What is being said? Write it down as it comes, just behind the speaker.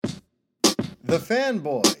The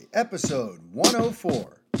Fanboy, episode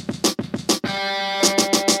 104.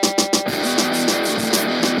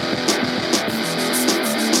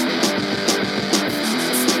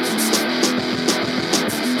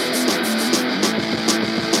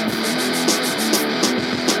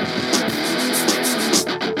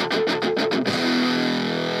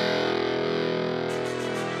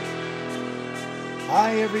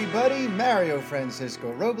 Hi everybody,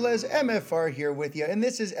 Mario-Francisco Robles, MFR here with you, and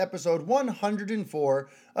this is episode 104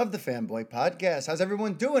 of the Fanboy Podcast. How's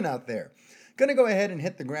everyone doing out there? Gonna go ahead and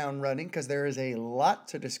hit the ground running because there is a lot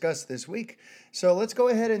to discuss this week. So let's go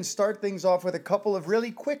ahead and start things off with a couple of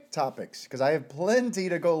really quick topics because I have plenty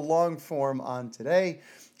to go long form on today.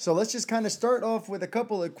 So let's just kind of start off with a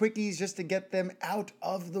couple of quickies just to get them out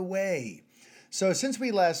of the way. So since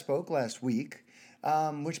we last spoke last week,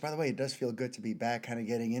 which, by the way, it does feel good to be back kind of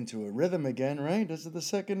getting into a rhythm again, right? This is the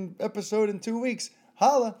second episode in 2 weeks.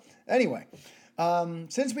 Holla! Anyway,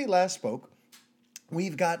 since we last spoke,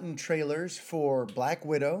 we've gotten trailers for Black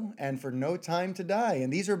Widow and for No Time to Die.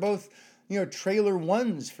 And these are both, trailer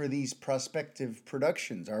ones for these prospective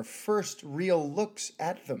productions, our first real looks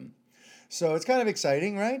at them. So it's kind of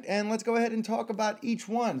exciting, right? And let's go ahead and talk about each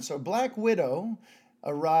one. So Black Widow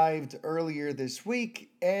arrived earlier this week,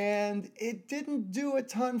 and it didn't do a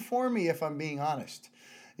ton for me, if I'm being honest.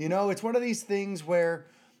 It's one of these things where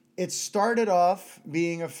it started off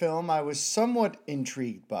being a film I was somewhat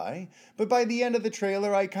intrigued by, but by the end of the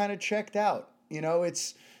trailer, I kind of checked out.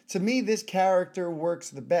 To me, this character works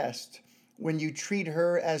the best when you treat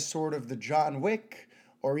her as sort of the John Wick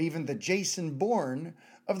or even the Jason Bourne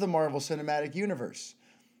of the Marvel Cinematic Universe.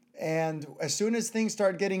 And as soon as things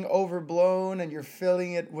start getting overblown and you're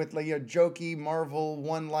filling it with jokey Marvel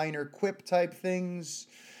one-liner quip type things,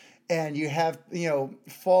 and you have,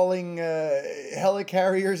 falling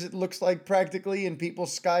helicarriers, it looks like practically, and people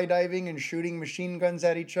skydiving and shooting machine guns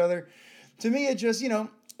at each other, to me it just,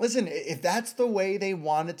 listen, if that's the way they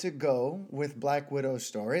wanted to go with Black Widow's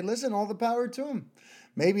story, listen, all the power to them.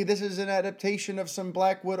 Maybe this is an adaptation of some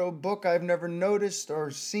Black Widow book I've never noticed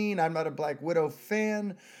or seen. I'm not a Black Widow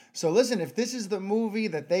fan. So listen, if this is the movie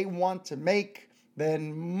that they want to make,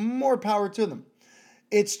 then more power to them.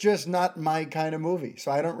 It's just not my kind of movie.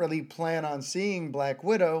 So I don't really plan on seeing Black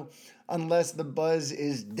Widow unless the buzz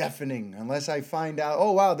is deafening. Unless I find out,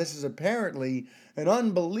 oh wow, this is apparently an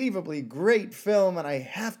unbelievably great film and I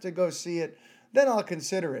have to go see it. Then I'll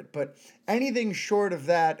consider it. But anything short of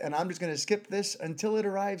that, and I'm just going to skip this until it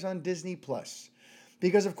arrives on Disney+.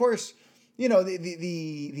 Because, of course,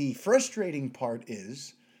 the frustrating part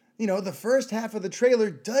is, the first half of the trailer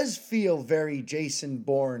does feel very Jason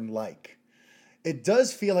Bourne-like. It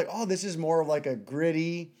does feel like, oh, this is more of like a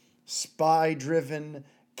gritty, spy-driven,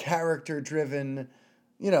 character-driven,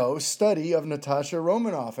 study of Natasha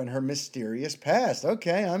Romanoff and her mysterious past.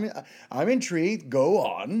 Okay, I'm intrigued. Go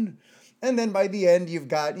on. And then by the end, you've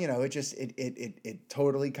got, it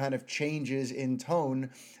totally kind of changes in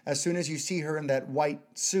tone as soon as you see her in that white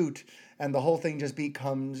suit and the whole thing just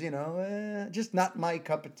becomes, just not my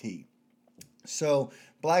cup of tea. So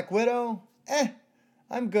Black Widow,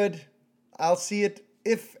 I'm good. I'll see it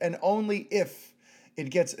if and only if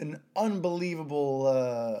it gets an unbelievable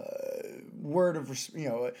word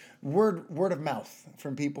of mouth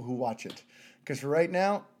from people who watch it. Because for right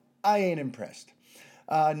now, I ain't impressed.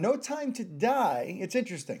 No Time to Die, it's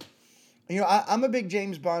interesting. I'm a big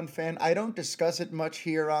James Bond fan. I don't discuss it much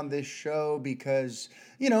here on this show because,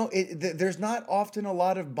 there's not often a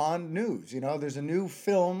lot of Bond news. There's a new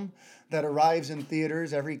film that arrives in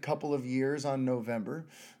theaters every couple of years on November.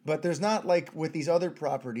 But there's not like with these other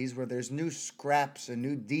properties where there's new scraps and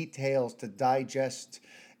new details to digest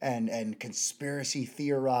and conspiracy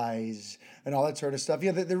theorize and all that sort of stuff.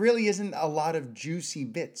 There really isn't a lot of juicy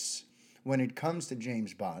bits when it comes to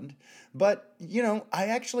James Bond. But, I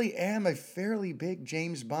actually am a fairly big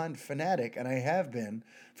James Bond fanatic, and I have been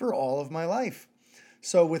for all of my life.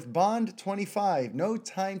 So with Bond 25, No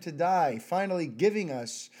Time to Die, finally giving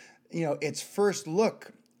us, its first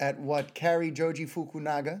look at what Cary Joji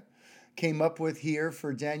Fukunaga came up with here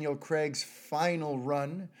for Daniel Craig's final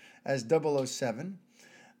run as 007,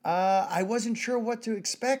 I wasn't sure what to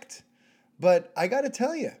expect. But I got to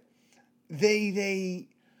tell you, they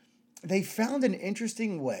found an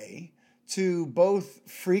interesting way to both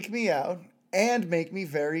freak me out and make me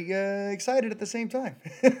very excited at the same time.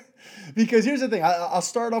 Because here's the thing. I'll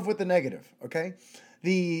start off with the negative, okay?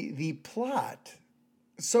 The plot,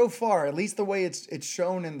 so far, at least the way it's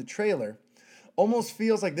shown in the trailer, almost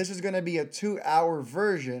feels like this is going to be a 2-hour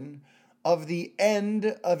version of the end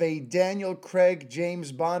of a Daniel Craig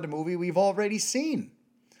James Bond movie we've already seen.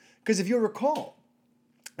 Because if you recall,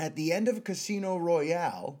 at the end of Casino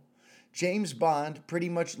Royale, James Bond pretty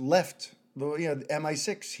much left the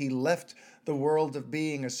MI6. He left the world of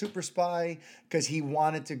being a super spy because he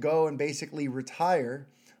wanted to go and basically retire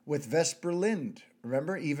with Vesper Lind.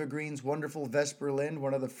 Remember Eva Green's wonderful Vesper Lind,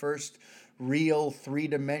 one of the first real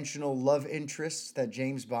three-dimensional love interests that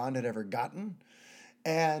James Bond had ever gotten.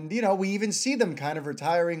 And, we even see them kind of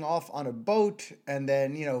retiring off on a boat, and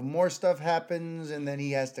then, more stuff happens, and then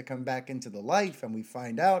he has to come back into the life, and we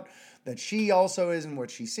find out that she also isn't what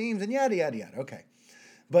she seems, and yada, yada, yada. Okay.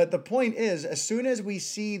 But the point is, as soon as we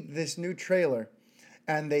see this new trailer,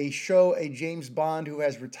 and they show a James Bond who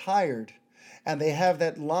has retired, and they have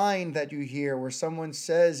that line that you hear where someone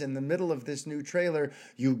says in the middle of this new trailer,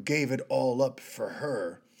 "You gave it all up for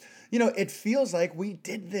her." It feels like we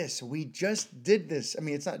did this. We just did this. I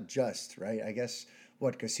mean, it's not just, right? I guess,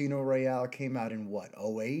 Casino Royale came out in what,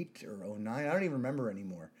 08 or 09? I don't even remember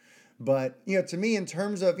anymore. But, to me, in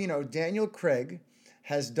terms of, Daniel Craig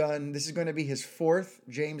has done, this is going to be his fourth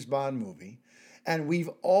James Bond movie. And we've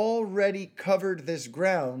already covered this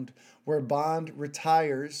ground where Bond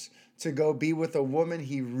retires to go be with a woman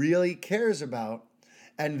he really cares about.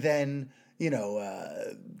 And then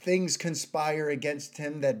things conspire against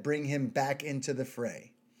him that bring him back into the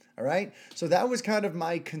fray. All right? So that was kind of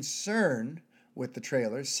my concern with the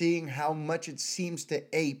trailer, seeing how much it seems to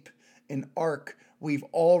ape an arc we've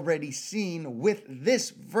already seen with this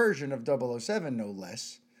version of 007, no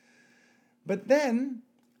less. But then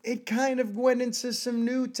it kind of went into some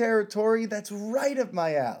new territory that's right up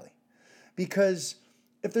my alley. Because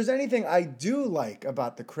if there's anything I do like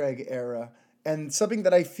about the Craig era, and something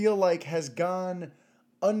that I feel like has gone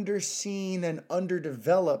underseen and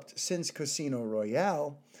underdeveloped since Casino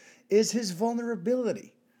Royale, is his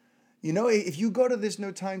vulnerability. If you go to this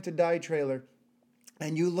No Time to Die trailer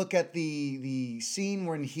and you look at the scene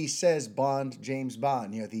when he says Bond, James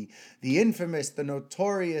Bond, the infamous, the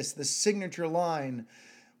notorious, the signature line,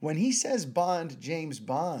 when he says Bond, James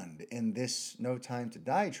Bond in this No Time to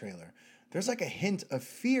Die trailer, there's like a hint of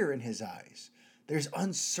fear in his eyes. There's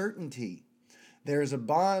uncertainty. There's a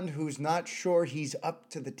Bond who's not sure he's up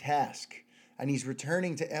to the task, and he's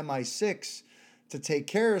returning to MI6 to take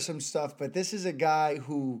care of some stuff, but this is a guy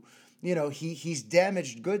who, he's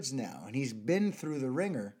damaged goods now, and he's been through the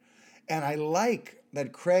ringer, and I like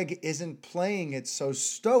that Craig isn't playing it so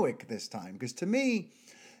stoic this time, because to me,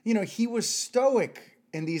 he was stoic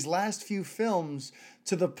in these last few films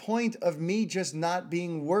to the point of me just not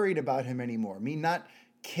being worried about him anymore, me not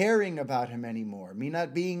caring about him anymore, me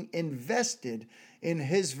not being invested in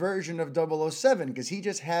his version of 007, because he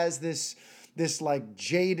just has this like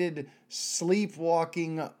jaded,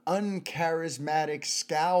 sleepwalking, uncharismatic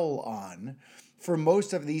scowl on for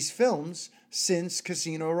most of these films since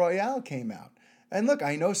Casino Royale came out. And look,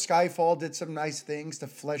 I know Skyfall did some nice things to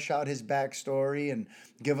flesh out his backstory and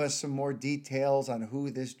give us some more details on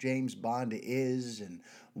who this James Bond is and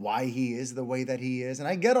why he is the way that he is. And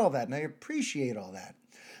I get all that, and I appreciate all that.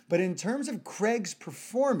 But in terms of Craig's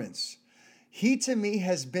performance, he to me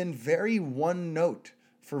has been very one note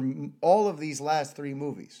for all of these last three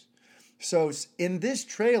movies. So in this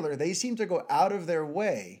trailer, they seem to go out of their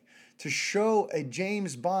way to show a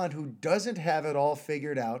James Bond who doesn't have it all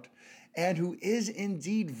figured out and who is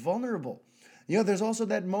indeed vulnerable. There's also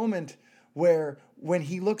that moment where when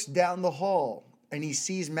he looks down the hall and he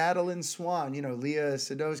sees Madeline Swan, Léa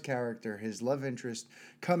Seydoux' character, his love interest,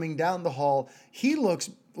 coming down the hall, he looks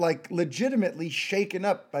like legitimately shaken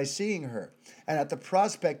up by seeing her. And at the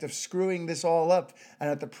prospect of screwing this all up, and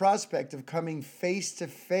at the prospect of coming face to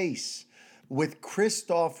face with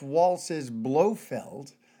Christoph Waltz's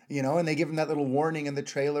Blofeld, and they give him that little warning in the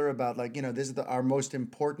trailer about this is our most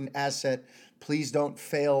important asset. Please don't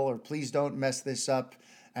fail, or please don't mess this up.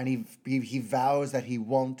 And he vows that he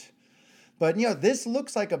won't. But, this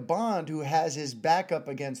looks like a Bond who has his back up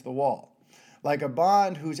against the wall. Like a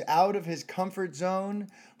Bond who's out of his comfort zone,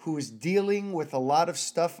 who is dealing with a lot of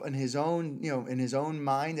stuff in his own, in his own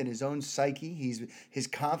mind and his own psyche. His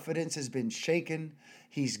confidence has been shaken.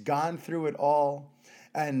 He's gone through it all.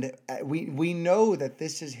 And we know that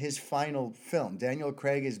this is his final film. Daniel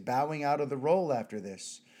Craig is bowing out of the role after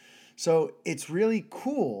this. So it's really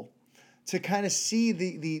cool to kind of see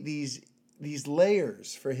these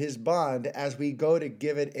layers for his Bond as we go to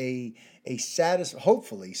give it a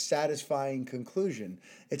hopefully satisfying conclusion.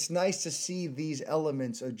 It's nice to see these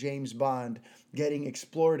elements of James Bond getting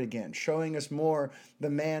explored again, showing us more the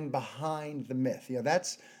man behind the myth.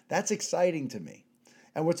 That's exciting to me.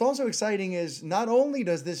 And what's also exciting is not only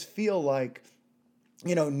does this feel like,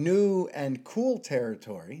 new and cool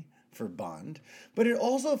territory for Bond, but it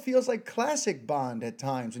also feels like classic Bond at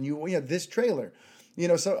times. When this trailer,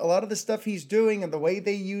 So a lot of the stuff he's doing and the way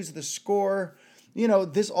they use the score,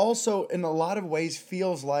 this also in a lot of ways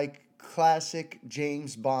feels like classic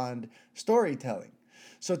James Bond storytelling.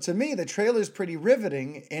 So to me, the trailer is pretty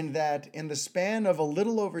riveting in that in the span of a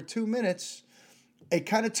little over 2 minutes, it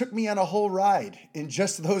kind of took me on a whole ride in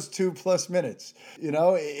just those 2+ minutes.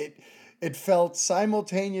 It felt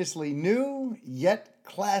simultaneously new, yet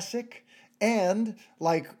classic, and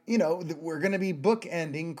we're going to be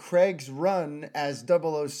bookending Craig's run as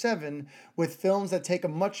 007 with films that take a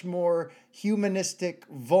much more humanistic,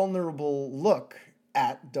 vulnerable look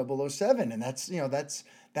at 007. And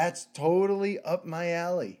that's totally up my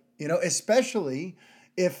alley, especially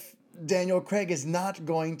if Daniel Craig is not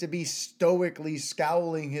going to be stoically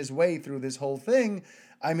scowling his way through this whole thing.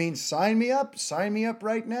 I mean, sign me up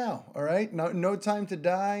right now. All right. No Time to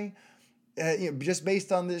Die. Just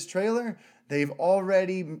based on this trailer, they've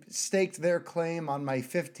already staked their claim on my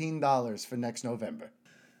 $15 for next November.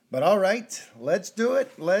 But all right, let's do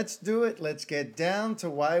it. Let's get down to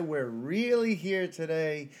why we're really here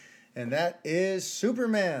today. And that is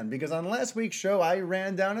Superman. Because on last week's show, I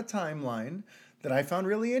ran down a timeline that I found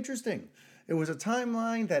really interesting. It was a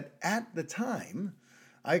timeline that at the time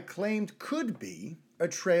I claimed could be a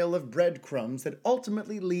trail of breadcrumbs that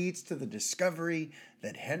ultimately leads to the discovery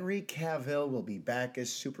that Henry Cavill will be back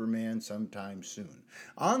as Superman sometime soon.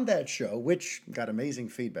 On that show, which got amazing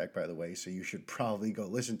feedback, by the way, so you should probably go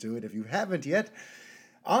listen to it if you haven't yet.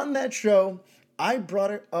 On that show, I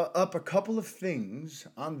brought up a couple of things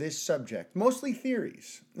on this subject, mostly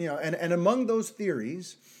theories. And among those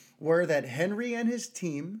theories were that Henry and his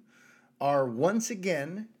team are once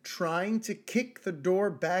again trying to kick the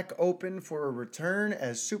door back open for a return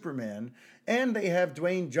as Superman, and they have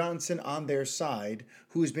Dwayne Johnson on their side,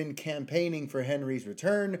 who's been campaigning for Henry's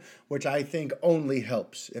return, which I think only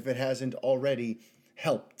helps, if it hasn't already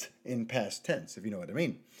helped in past tense, if you know what I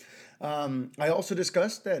mean. I also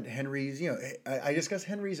discussed that I discussed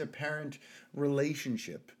Henry's apparent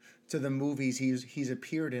relationship to the movies he's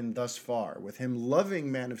appeared in thus far, with him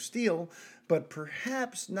loving Man of Steel, but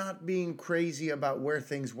perhaps not being crazy about where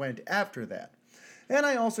things went after that. And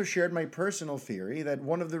I also shared my personal theory that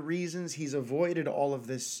one of the reasons he's avoided all of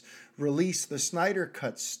this release the Snyder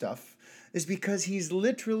Cut stuff is because he's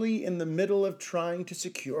literally in the middle of trying to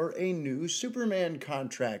secure a new Superman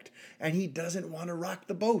contract, and he doesn't want to rock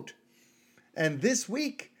the boat. And this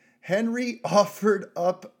week, Henry offered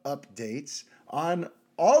up updates on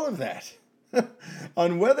all of that.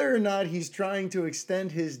 On whether or not he's trying to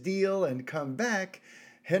extend his deal and come back,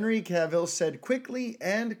 Henry Cavill said quickly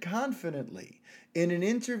and confidently in an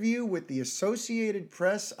interview with the Associated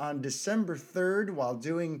Press on December 3rd while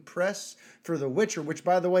doing press for The Witcher, which,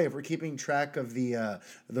 by the way, if we're keeping track of the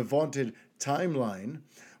vaunted timeline,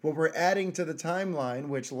 what we're adding to the timeline,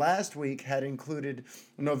 which last week had included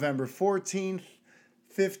November 14th,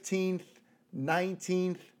 15th,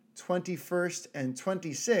 19th, 21st, and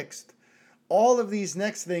 26th, all of these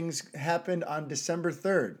next things happened on December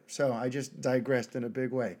 3rd. So I just digressed in a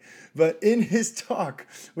big way. But in his talk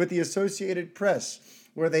with the Associated Press,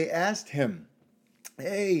 where they asked him,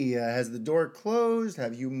 hey, has the door closed?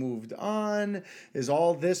 Have you moved on? Is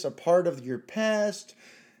all this a part of your past?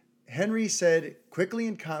 Henry said quickly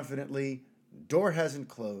and confidently, door hasn't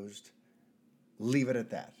closed. Leave it at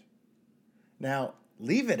that. Now,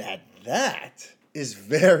 leave it at that is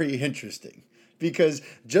very interesting. Because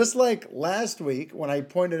just like last week, when I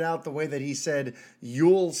pointed out the way that he said,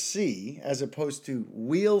 you'll see, as opposed to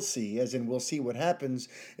we'll see, as in we'll see what happens,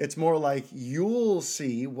 it's more like you'll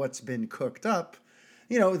see what's been cooked up.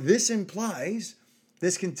 This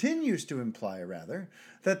continues to imply,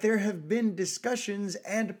 that there have been discussions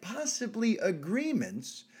and possibly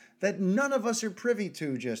agreements that none of us are privy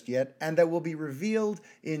to just yet, and that will be revealed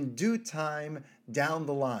in due time down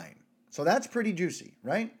the line. So that's pretty juicy,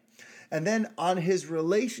 right? And then on his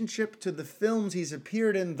relationship to the films he's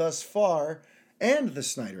appeared in thus far and the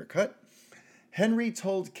Snyder Cut, Henry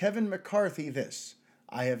told Kevin McCarthy this: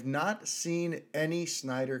 I have not seen any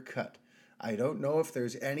Snyder Cut. I don't know if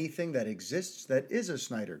there's anything that exists that is a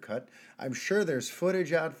Snyder Cut. I'm sure there's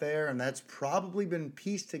footage out there, and that's probably been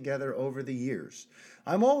pieced together over the years.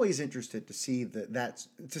 I'm always interested to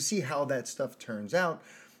see how that stuff turns out,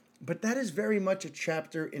 but that is very much a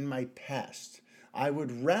chapter in my past. I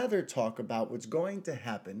would rather talk about what's going to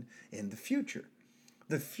happen in the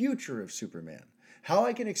future of Superman, how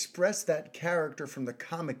I can express that character from the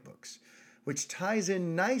comic books, which ties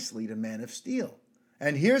in nicely to Man of Steel.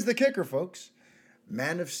 And here's the kicker, folks.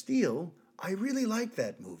 Man of Steel, I really like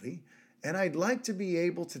that movie, and I'd like to be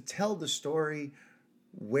able to tell the story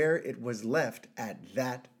where it was left at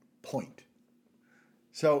that point.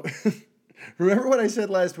 So Remember what I said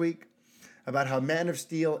last week about how Man of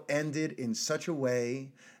Steel ended in such a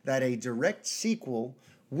way that a direct sequel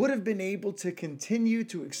would have been able to continue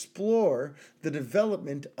to explore the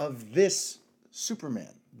development of this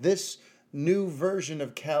Superman, this new version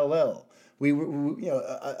of Kal-El.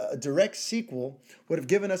 A direct sequel would have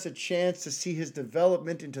given us a chance to see his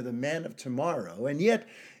development into the Man of Tomorrow, and yet,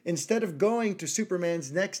 instead of going to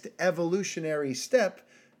Superman's next evolutionary step,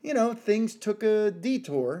 things took a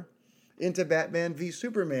detour into Batman v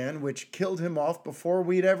Superman, which killed him off before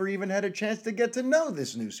we'd ever even had a chance to get to know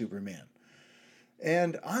this new Superman.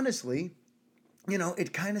 And honestly,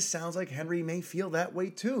 it kind of sounds like Henry may feel that way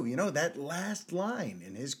too. That last line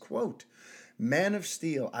in his quote, Man of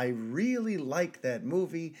Steel, I really like that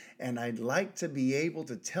movie, and I'd like to be able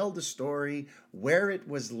to tell the story where it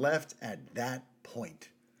was left at that point.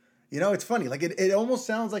 It's funny. Like it almost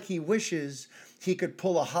sounds like he wishes he could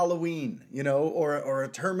pull a Halloween, or a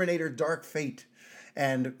Terminator Dark Fate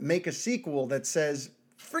and make a sequel that says,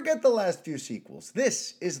 forget the last few sequels.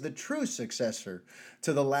 This is the true successor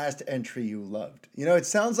to the last entry you loved. It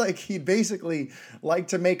sounds like he'd basically like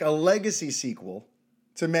to make a legacy sequel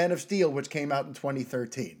to Man of Steel, which came out in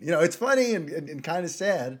 2013. It's funny and kind of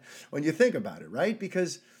sad when you think about it, right?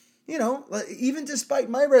 Because even despite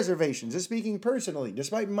my reservations, just speaking personally,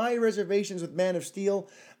 despite my reservations with Man of Steel,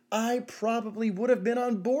 I probably would have been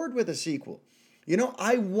on board with a sequel.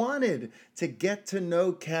 I wanted to get to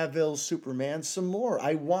know Cavill's Superman some more.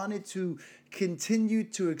 I wanted to continue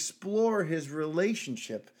to explore his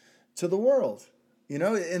relationship to the world.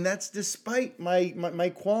 And that's despite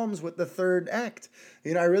my qualms with the third act.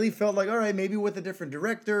 I really felt like, all right, maybe with a different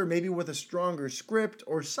director, maybe with a stronger script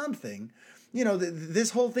or something,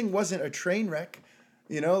 this whole thing wasn't a train wreck.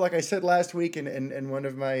 Like I said last week, and one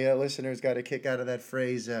of my listeners got a kick out of that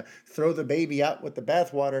phrase, throw the baby out with the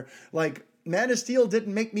bathwater. Like, Man of Steel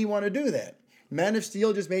didn't make me want to do that. Man of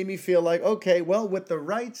Steel just made me feel like, okay, well, with the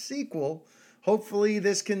right sequel, hopefully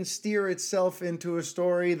this can steer itself into a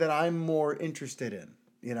story that I'm more interested in,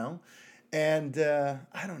 And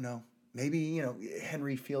I don't know, maybe,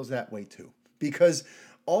 Henry feels that way too. Because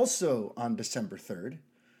also on December 3rd,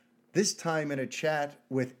 this time in a chat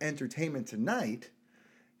with Entertainment Tonight,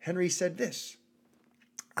 Henry said this: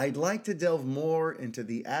 I'd like to delve more into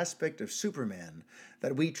the aspect of Superman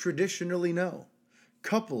that we traditionally know,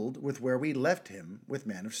 coupled with where we left him with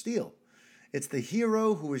Man of Steel. It's the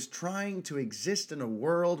hero who is trying to exist in a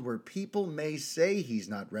world where people may say he's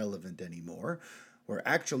not relevant anymore, where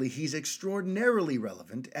actually he's extraordinarily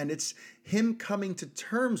relevant, and it's him coming to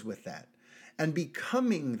terms with that and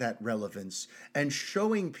becoming that relevance and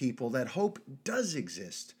showing people that hope does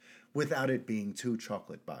exist without it being too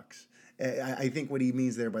chocolate box. I think what he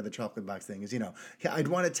means there by the chocolate box thing is, I'd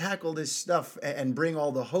want to tackle this stuff and bring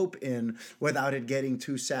all the hope in without it getting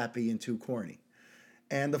too sappy and too corny.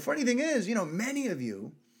 And the funny thing is, many of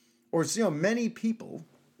you, or many people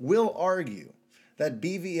will argue that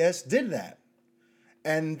BVS did that.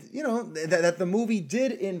 And, that the movie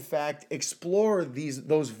did, in fact, explore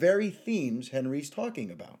those very themes Henry's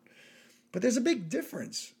talking about. But there's a big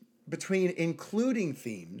difference between including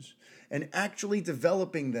themes and actually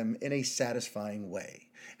developing them in a satisfying way.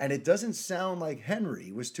 And it doesn't sound like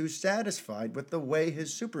Henry was too satisfied with the way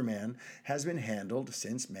his Superman has been handled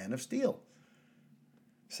since Man of Steel.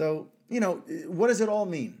 So, what does it all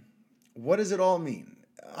mean? What does it all mean?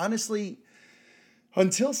 Honestly,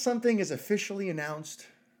 until something is officially announced,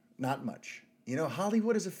 not much.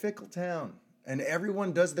 Hollywood is a fickle town, and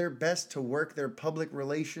everyone does their best to work their public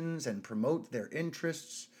relations and promote their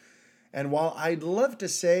interests. And while I'd love to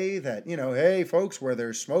say that, hey, folks, where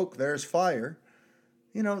there's smoke, there's fire,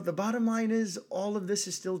 the bottom line is all of this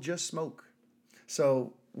is still just smoke.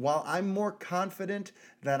 So while I'm more confident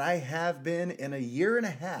than I have been in a year and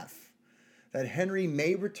a half that Henry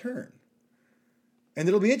may return, and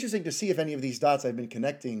it'll be interesting to see if any of these dots I've been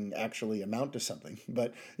connecting actually amount to something.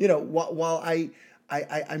 But, while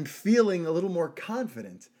I'm feeling a little more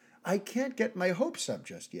confident, I can't get my hopes up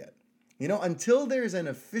just yet. Until there's an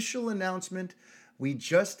official announcement, we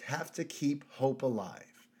just have to keep hope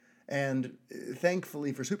alive. And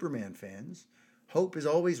thankfully for Superman fans, hope is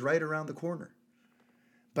always right around the corner.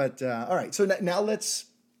 But, all right, so now let's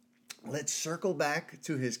circle back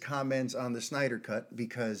to his comments on the Snyder Cut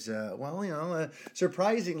because,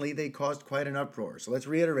 surprisingly, they caused quite an uproar. So let's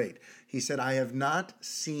reiterate. He said, I have not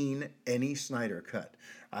seen any Snyder Cut.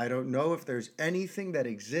 I don't know if there's anything that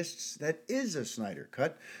exists that is a Snyder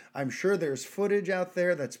Cut. I'm sure there's footage out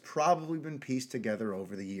there that's probably been pieced together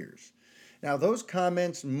over the years. Now, those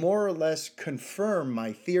comments more or less confirm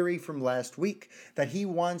my theory from last week that he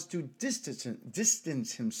wants to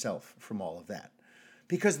distance himself from all of that.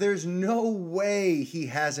 because there's no way he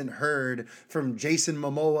hasn't heard from Jason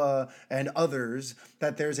Momoa and others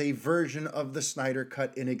that there's a version of the Snyder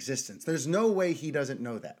Cut in existence. There's no way he doesn't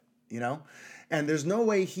know that, And there's no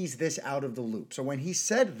way he's this out of the loop. So when he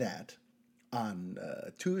said that on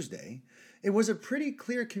Tuesday, it was a pretty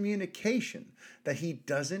clear communication that he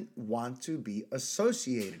doesn't want to be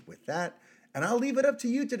associated with that. And I'll leave it up to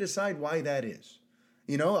you to decide why that is.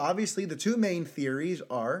 Obviously the two main theories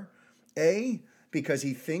are A, because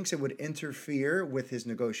he thinks it would interfere with his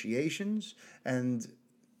negotiations, and,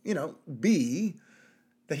 B,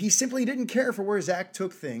 that he simply didn't care for where Zack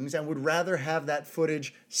took things and would rather have that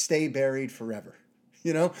footage stay buried forever.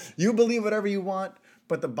 You believe whatever you want,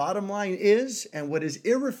 but the bottom line is, and what is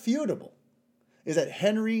irrefutable, is that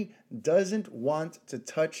Henry doesn't want to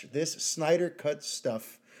touch this Snyder Cut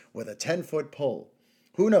stuff with a 10-foot pole.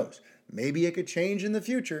 Who knows? Maybe it could change in the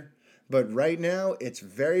future. But right now, it's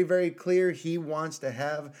very, very clear he wants to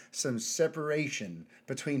have some separation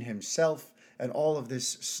between himself and all of this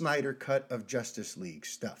Snyder Cut of Justice League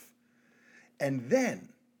stuff. And then,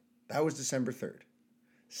 that was December 3rd.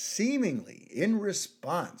 Seemingly in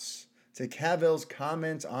response to Cavill's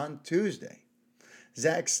comments on Tuesday,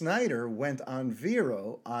 Zack Snyder went on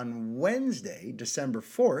Vero on Wednesday, December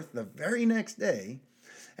 4th, the very next day,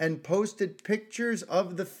 and posted pictures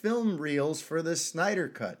of the film reels for the Snyder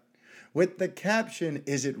Cut, with the caption,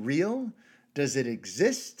 "Is it real? Does it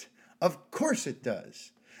exist? Of course it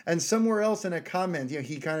does." And somewhere else in a comment,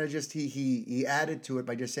 he kind of just, he added to it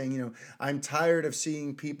by just saying, "I'm tired of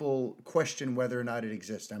seeing people question whether or not it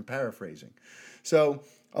exists." I'm paraphrasing. So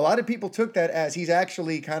a lot of people took that as he's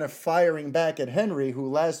actually kind of firing back at Henry, who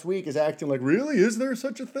last week is acting like, "Really? Is there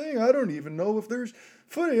such a thing? I don't even know if there's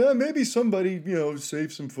footage. Maybe somebody,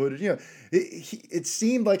 saved some footage." It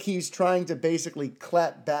seemed like he's trying to basically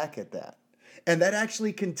clap back at that. And that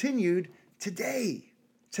actually continued today,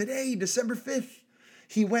 December 5th.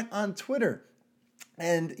 He went on Twitter.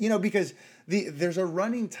 And, because there's a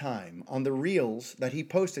running time on the reels that he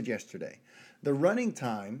posted yesterday. The running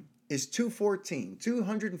time is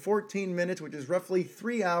 214 minutes, which is roughly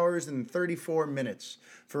 3 hours and 34 minutes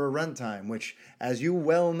for a runtime, which, as you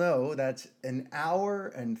well know, that's an hour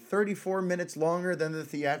and 34 minutes longer than the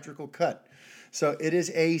theatrical cut. So it is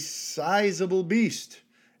a sizable beast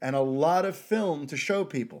and a lot of film to show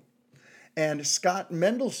people. And Scott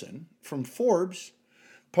Mendelson from Forbes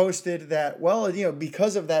posted that,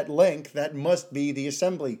 because of that length, that must be the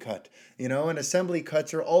assembly cut, and assembly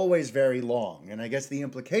cuts are always very long. And I guess the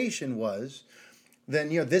implication was, then,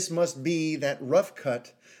 this must be that rough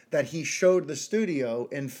cut that he showed the studio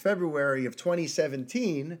in February of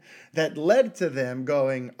 2017 that led to them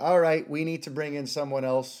going, "All right, we need to bring in someone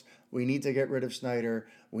else. We need to get rid of Snyder.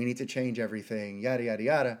 We need to change everything, yada, yada,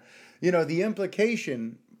 yada." The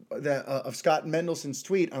implication of Scott Mendelson's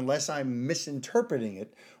tweet, unless I'm misinterpreting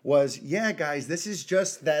it, was, "Yeah, guys, this is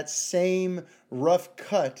just that same rough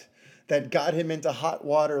cut that got him into hot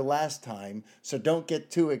water last time, so don't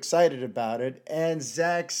get too excited about it." And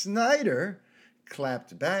Zack Snyder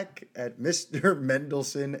clapped back at Mr.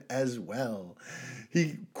 Mendelson as well.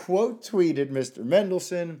 He quote tweeted Mr.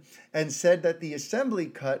 Mendelson and said that the assembly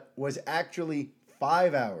cut was actually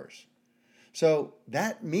 5 hours. So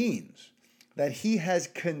that means that he has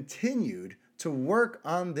continued to work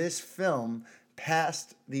on this film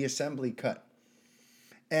past the assembly cut.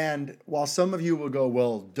 And while some of you will go,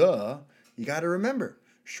 "Well, duh," you got to remember,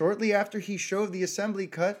 shortly after he showed the assembly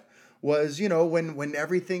cut was, when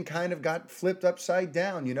everything kind of got flipped upside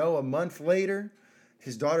down. A month later,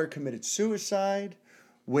 his daughter committed suicide.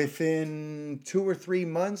 Within 2 or 3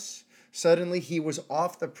 months, suddenly he was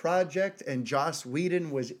off the project and Joss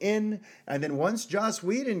Whedon was in. And then once Joss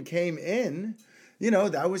Whedon came in,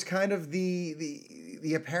 that was kind of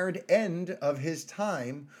the apparent end of his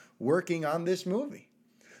time working on this movie.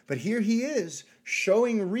 But here he is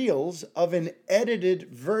showing reels of an edited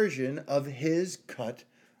version of his cut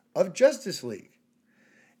of Justice League.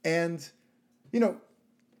 And,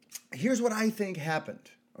 here's what I think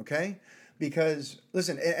happened, okay? Because,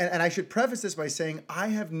 listen, and I should preface this by saying I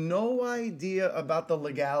have no idea about the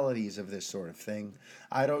legalities of this sort of thing.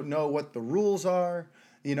 I don't know what the rules are.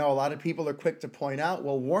 A lot of people are quick to point out,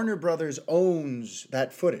 well, Warner Brothers owns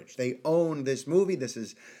that footage. They own this movie. This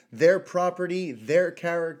is their property, their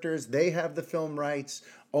characters. They have the film rights.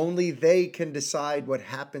 Only they can decide what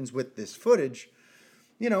happens with this footage.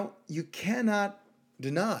 You cannot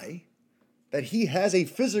deny that he has a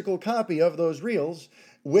physical copy of those reels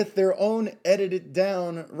with their own edited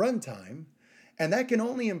down runtime, and that can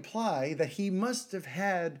only imply that he must have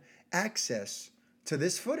had access to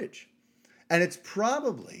this footage. And it's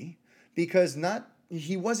probably because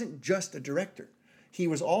he wasn't just a director. he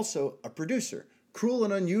was also a producer. Cruel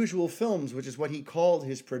and Unusual Films, which is what he called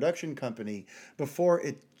his production company before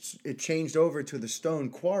it changed over to the Stone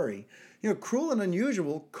Quarry. Cruel and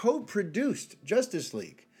Unusual co-produced Justice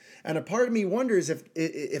League. And a part of me wonders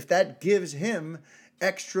if that gives him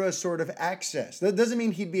extra sort of access. That doesn't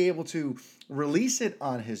mean he'd be able to release it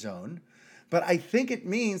on his own, but I think it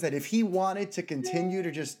means that if he wanted to continue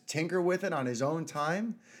to just tinker with it on his own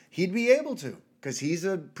time, he'd be able to, because he's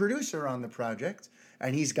a producer on the project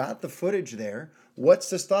and he's got the footage there. What's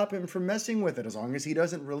to stop him from messing with it as long as he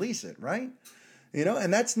doesn't release it, right?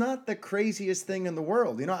 And that's not the craziest thing in the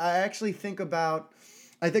world. I actually think about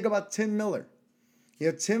Tim Miller.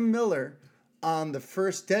 Tim Miller on the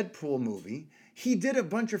first Deadpool movie, he did a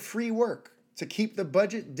bunch of free work to keep the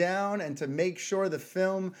budget down and to make sure the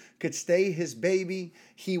film could stay his baby.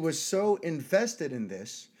 He was so invested in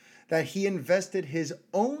this that he invested his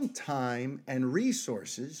own time and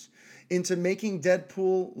resources into making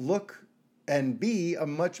Deadpool look and be a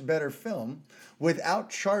much better film without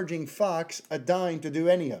charging Fox a dime to do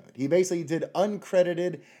any of it. He basically did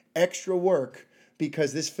uncredited extra work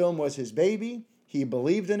because this film was his baby, he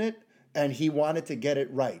believed in it, and he wanted to get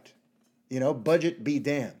it right. Budget be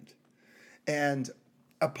damned. And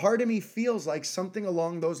a part of me feels like something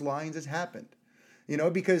along those lines has happened.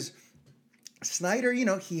 Because Snyder,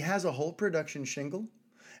 he has a whole production shingle.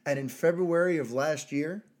 And in February of last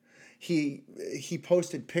year, he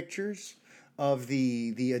posted pictures of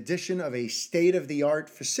the addition of a state-of-the-art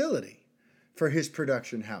facility for his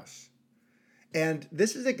production house. And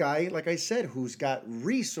this is a guy, like I said, who's got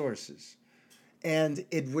resources. And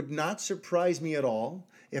it would not surprise me at all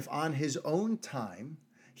if on his own time,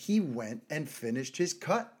 he went and finished his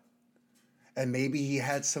cut. And maybe he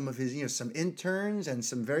had some of his, some interns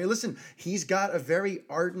and he's got a very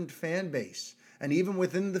ardent fan base. And even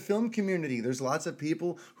within the film community, there's lots of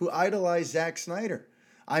people who idolize Zack Snyder.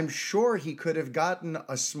 I'm sure he could have gotten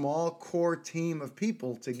a small core team of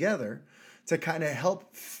people together to kind of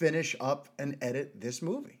help finish up and edit this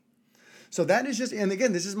movie. So that is just, and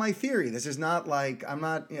again, this is my theory. This is not like, I'm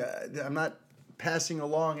not passing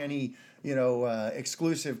along any,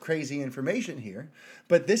 exclusive crazy information here,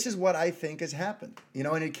 but this is what I think has happened.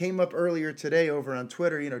 And it came up earlier today over on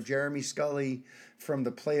Twitter, Jeremy Scully from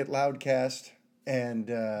the Play It Loudcast and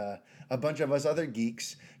a bunch of us other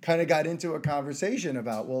geeks kind of got into a conversation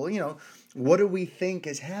about, what do we think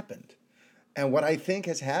has happened? And what I think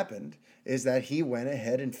has happened is that he went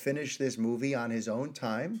ahead and finished this movie on his own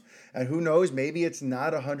time. And who knows, maybe it's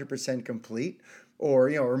not 100% complete,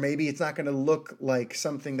 or maybe it's not going to look like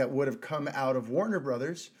something that would have come out of Warner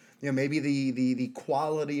Brothers. Maybe the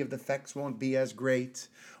quality of the effects won't be as great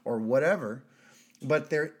or whatever.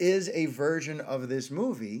 But there is a version of this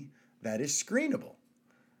movie that is screenable.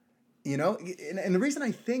 And the reason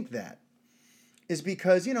I think that is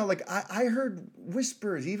because, I heard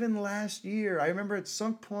whispers even last year. I remember at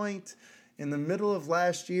some point in the middle of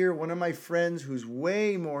last year, one of my friends who's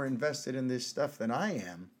way more invested in this stuff than I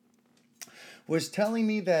am was telling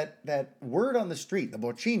me that word on the street, the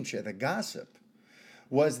bochinche, the gossip,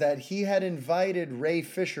 was that he had invited Ray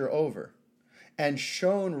Fisher over and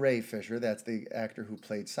shown Ray Fisher, that's the actor who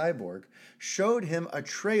played Cyborg, showed him a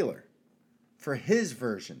trailer for his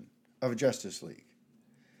version of Justice League.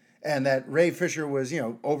 And that Ray Fisher was,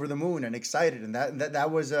 over the moon and excited. And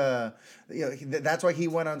that was, that's why he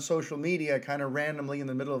went on social media kind of randomly in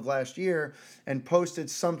the middle of last year and posted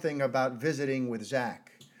something about visiting with Zack.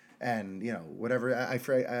 And, whatever, I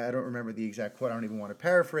don't remember the exact quote. I don't even want to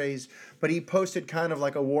paraphrase. But he posted kind of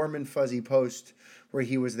like a warm and fuzzy post where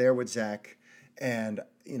he was there with Zack. And,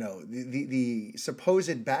 the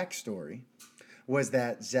supposed backstory was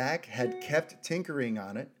that Zack had kept tinkering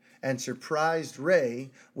on it and surprised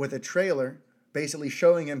Ray with a trailer basically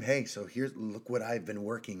showing him, hey, so look what I've been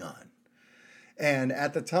working on. And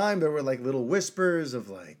at the time, there were like little whispers of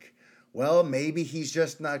like, well, maybe he's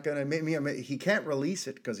just not going to, he can't release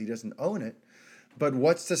it because he doesn't own it. But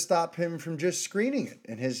what's to stop him from just screening it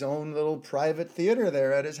in his own little private theater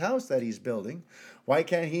there at his house that he's building? Why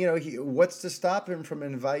can't he, what's to stop him from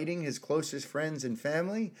inviting his closest friends and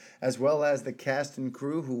family, as well as the cast and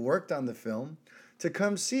crew who worked on the film, to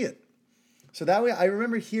come see it? So that way, I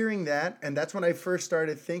remember hearing that, and that's when I first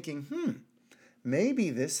started thinking, maybe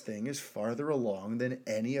this thing is farther along than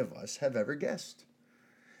any of us have ever guessed.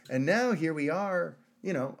 And now here we are,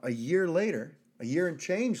 a year and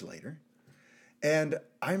change later, and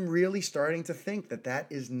I'm really starting to think that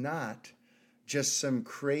is not just some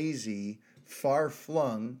crazy,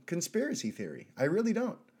 far-flung conspiracy theory. I really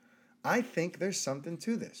don't. I think there's something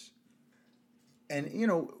to this. And,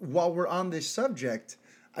 while we're on this subject,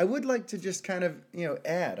 I would like to just kind of,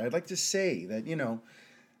 add, I'd like to say that,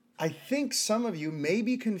 I think some of you may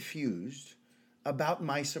be confused about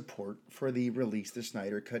my support for the Release the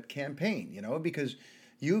Snyder Cut campaign, because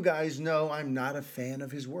you guys know I'm not a fan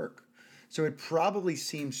of his work. So it probably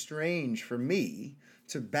seems strange for me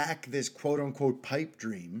to back this quote-unquote pipe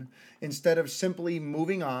dream instead of simply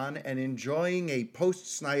moving on and enjoying a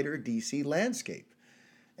post-Snyder DC landscape.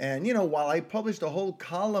 And, while I published a whole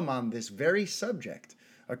column on this very subject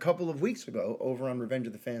a couple of weeks ago over on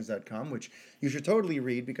revengeofthefans.com, which you should totally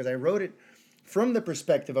read because I wrote it from the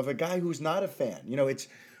perspective of a guy who's not a fan. It's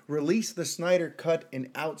Release the Snyder Cut in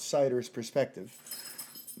outsider's perspective.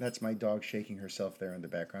 That's my dog shaking herself there in the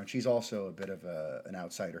background. She's also a bit of an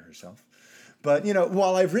outsider herself. But,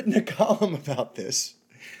 while I've written a column about this,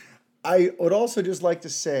 I would also just like to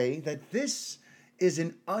say that this is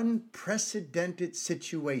an unprecedented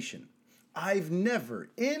situation. I've never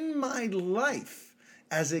in my life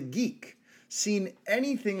as a geek seen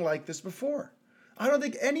anything like this before. I don't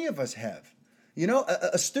think any of us have.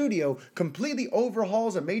 A studio completely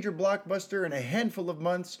overhauls a major blockbuster in a handful of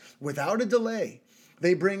months without a delay.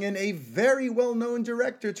 They bring in a very well-known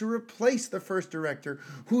director to replace the first director,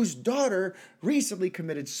 whose daughter recently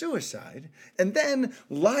committed suicide, and then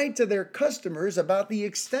lied to their customers about the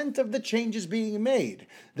extent of the changes being made.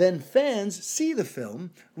 Then fans see the film,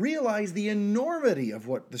 realize the enormity of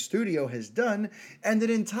what the studio has done, and an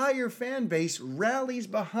entire fan base rallies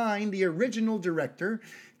behind the original director,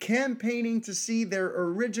 campaigning to see their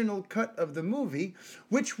original cut of the movie,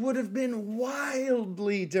 which would have been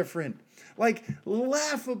wildly different. Like,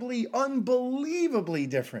 laughably, unbelievably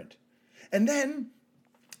different. And then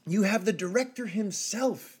you have the director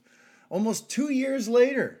himself, almost 2 years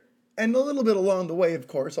later, and a little bit along the way, of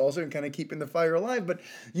course, also kind of keeping the fire alive, but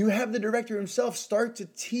you have the director himself start to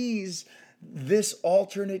tease this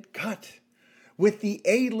alternate cut with the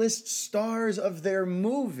A-list stars of their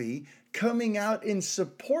movie coming out in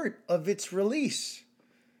support of its release.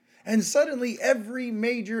 And suddenly every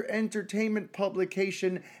major entertainment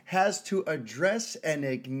publication has to address and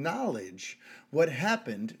acknowledge what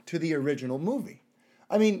happened to the original movie.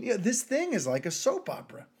 I mean, this thing is like a soap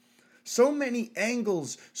opera. So many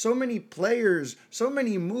angles, so many players, so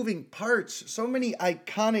many moving parts, so many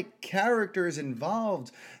iconic characters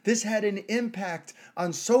involved. This had an impact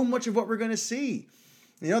on so much of what we're going to see.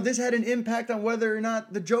 This had an impact on whether or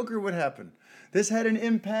not the Joker would happen. This had an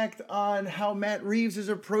impact on how Matt Reeves is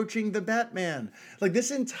approaching the Batman. Like, this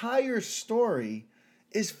entire story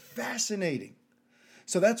is fascinating.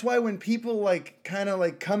 So that's why when people kind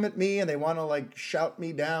of come at me and they want to shout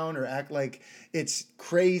me down or act like it's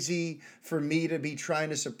crazy for me to be trying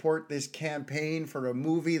to support this campaign for a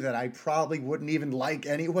movie that I probably wouldn't even like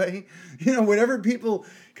anyway, whenever people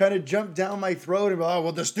kind of jump down my throat and go, oh,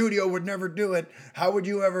 well, the studio would never do it. How would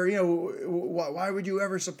you ever, why would you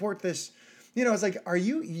ever support this? It's like,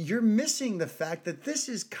 you're missing the fact that this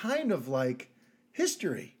is kind of like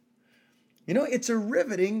history. It's a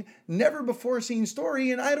riveting, never before seen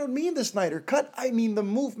story, and I don't mean the Snyder Cut, I mean the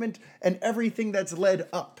movement and everything that's led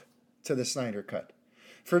up to the Snyder Cut.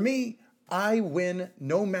 For me, I win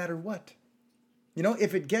no matter what.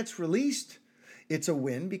 If it gets released, it's a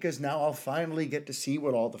win because now I'll finally get to see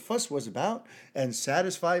what all the fuss was about and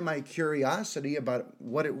satisfy my curiosity about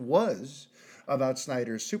what it was about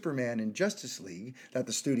Snyder's Superman and Justice League that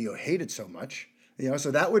the studio hated so much.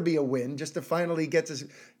 So that would be a win just to finally get to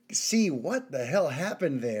see what the hell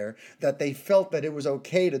happened there, that they felt that it was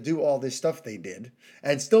okay to do all this stuff they did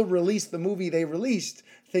and still release the movie they released,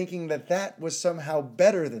 thinking that that was somehow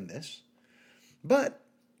better than this. But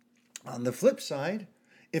on the flip side,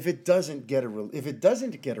 if it doesn't get a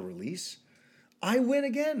release, I win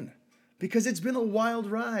again. Because it's been a wild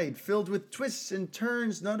ride filled with twists and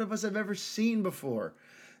turns none of us have ever seen before.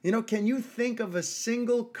 Can you think of a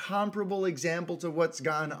single comparable example to what's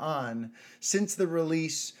gone on since the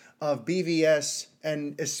release of BVS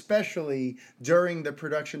and especially during the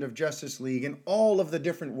production of Justice League and all of the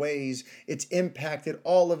different ways it's impacted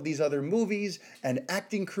all of these other movies and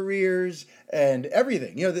acting careers and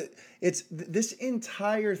everything? This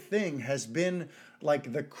entire thing has been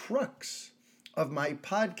like the crux of my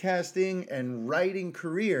podcasting and writing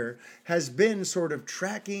career has been sort of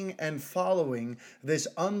tracking and following this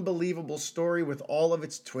unbelievable story with all of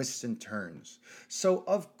its twists and turns. So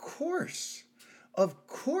of course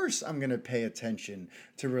I'm going to pay attention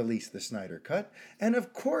to Release the Snyder Cut. And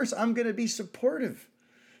of course I'm going to be supportive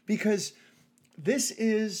because this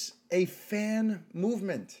is a fan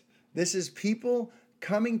movement. This is people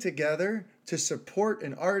coming together to support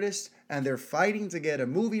an artist and they're fighting to get a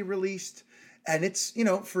movie released. And it's,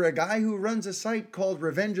 for a guy who runs a site called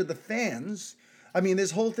Revenge of the Fans, I mean,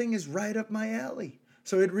 this whole thing is right up my alley.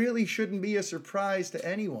 So it really shouldn't be a surprise to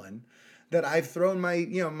anyone that I've thrown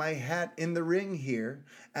my hat in the ring here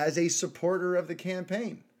as a supporter of the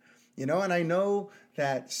campaign. And I know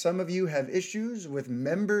that some of you have issues with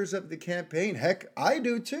members of the campaign. Heck, I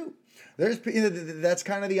do too. That's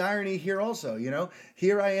kind of the irony here also.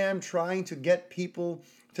 Here I am trying to get people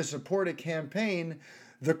to support a campaign,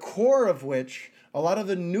 the core of which, a lot of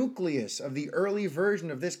the nucleus of the early version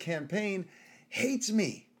of this campaign, hates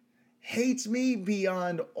me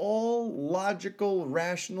beyond all logical,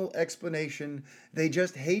 rational explanation. They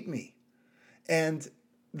just hate me. And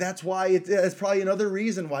that's why it's probably another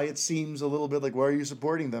reason why it seems a little bit like, why are you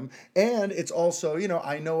supporting them? And it's also,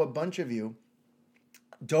 I know a bunch of you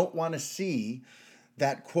don't want to see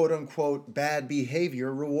that quote unquote bad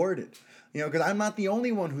behavior rewarded. Because I'm not the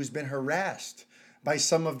only one who's been harassed by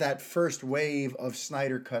some of that first wave of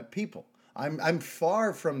Snyder Cut people. I'm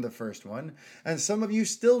far from the first one, and some of you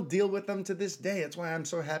still deal with them to this day. That's why I'm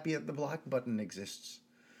so happy that the block button exists.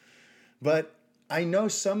 But I know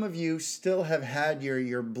some of you still have had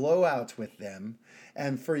your blowouts with them,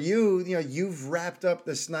 and for you, you've wrapped up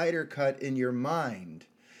the Snyder Cut in your mind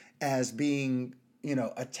as being,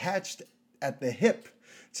 attached at the hip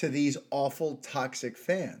to these awful toxic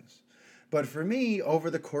fans. But for me, over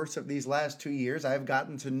the course of these last 2 years, I've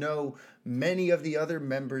gotten to know many of the other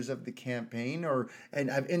members of the campaign, and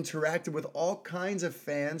I've interacted with all kinds of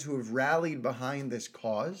fans who have rallied behind this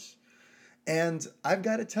cause. And I've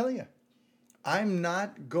got to tell you, I'm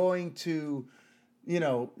not going to,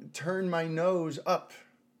 turn my nose up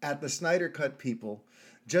at the Snyder Cut people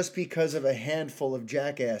just because of a handful of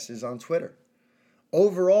jackasses on Twitter.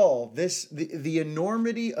 Overall, the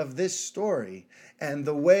enormity of this story and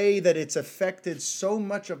the way that it's affected so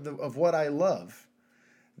much of what I love,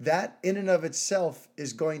 that in and of itself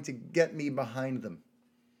is going to get me behind them.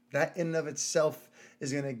 That in and of itself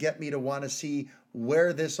is going to get me to want to see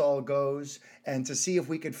where this all goes and to see if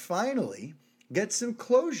we could finally get some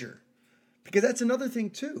closure. Because that's another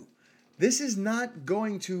thing too. This is not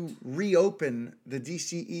going to reopen the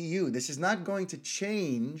DCEU. This is not going to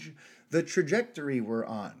change the trajectory we're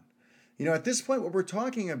on. At this point, what we're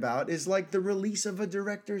talking about is like the release of a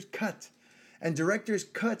director's cut. And director's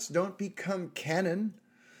cuts don't become canon.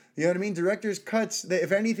 You know what I mean? Director's cuts,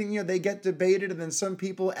 if anything, they get debated, and then some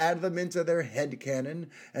people add them into their head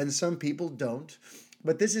canon, and some people don't.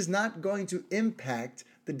 But this is not going to impact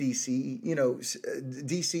the DC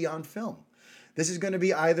on film. This is going to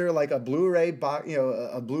be either like a Blu-ray,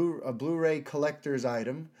 a Blu-ray collector's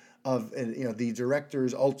item of the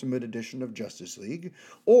director's ultimate edition of Justice League,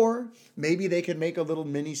 or maybe they could make a little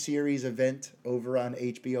mini-series event over on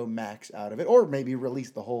HBO Max out of it, or maybe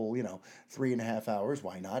release the whole 3.5 hours.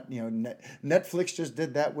 Why not? Netflix just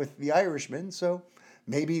did that with The Irishman, so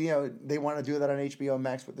maybe they want to do that on HBO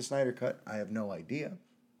Max with the Snyder Cut. I have no idea.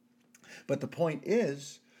 But the point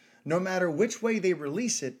is, no matter which way they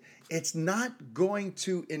release it, it's not going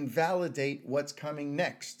to invalidate what's coming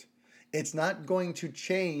next. It's not going to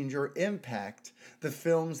change or impact the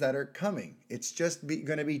films that are coming. It's just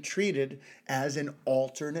going to be treated as an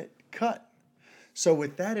alternate cut. So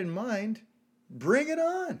with that in mind, bring it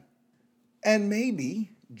on. And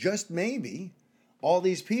maybe, just maybe, all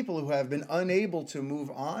these people who have been unable to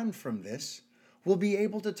move on from this will be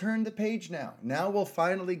able to turn the page now. Now we'll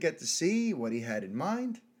finally get to see what he had in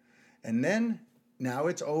mind. And then, now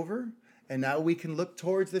it's over. And now we can look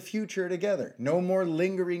towards the future together. No more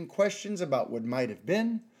lingering questions about what might have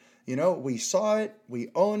been. We saw it, we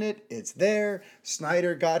own it, it's there.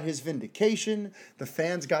 Snyder got his vindication. The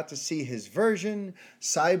fans got to see his version.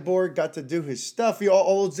 Cyborg got to do his stuff.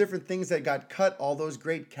 All those different things that got cut, all those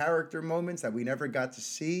great character moments that we never got to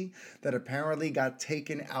see that apparently got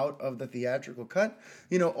taken out of the theatrical cut.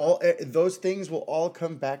 All those things will all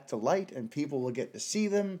come back to light, and people will get to see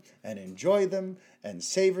them and enjoy them and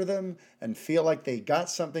savor them and feel like they got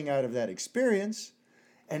something out of that experience.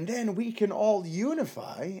 And then we can all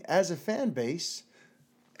unify as a fan base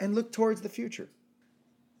and look towards the future.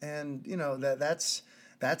 And, that's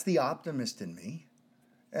the optimist in me.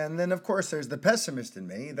 And then, of course, there's the pessimist in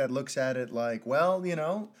me that looks at it like, well,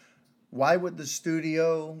 why would the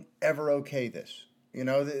studio ever okay this?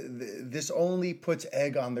 This only puts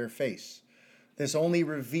egg on their face. This only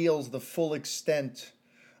reveals the full extent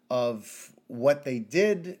of what they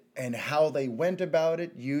did and how they went about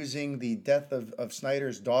it, using the death of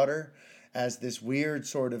Snyder's daughter as this weird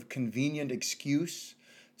sort of convenient excuse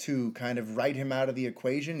to kind of write him out of the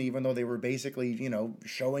equation, even though they were basically,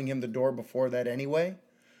 showing him the door before that anyway.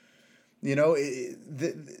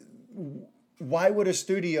 Why would a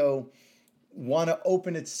studio want to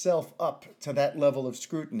open itself up to that level of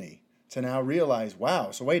scrutiny? to now realize,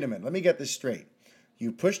 wow, so wait a minute, let me get this straight.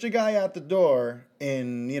 You pushed a guy out the door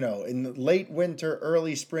in the late winter,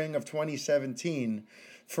 early spring of 2017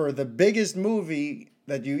 for the biggest movie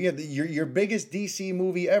that your biggest DC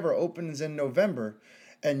movie ever opens in November,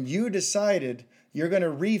 and you decided you're going to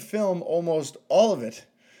refilm almost all of it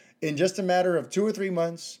in just a matter of 2 or 3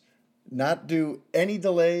 months, not do any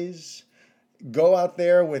delays, go out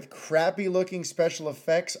there with crappy looking special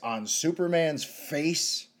effects on Superman's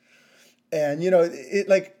face. And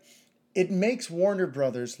it makes Warner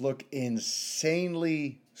Brothers look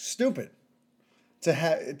insanely stupid to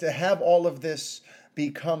have all of this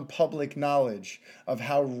become public knowledge of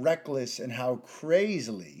how reckless and how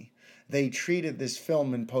crazily they treated this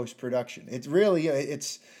film in post-production. It's really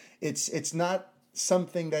it's not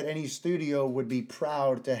something that any studio would be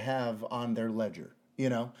proud to have on their ledger,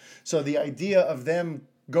 So the idea of them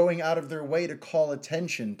going out of their way to call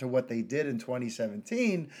attention to what they did in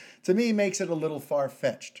 2017, to me, makes it a little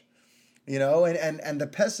far-fetched. And the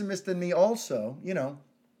pessimist in me also,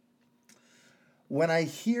 when I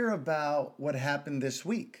hear about what happened this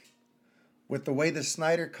week with the way the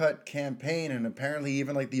Snyder Cut campaign, and apparently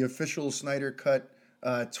even like the official Snyder Cut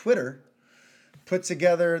Twitter, put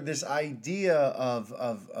together this idea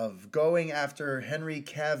of going after Henry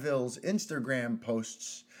Cavill's Instagram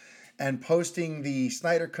posts and posting the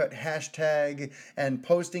Snyder Cut hashtag and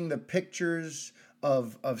posting the pictures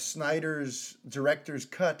of Snyder's director's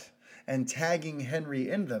cut and tagging Henry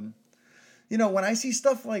in them. When I see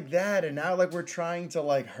stuff like that, and now we're trying to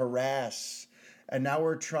harass, and now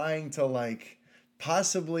we're trying to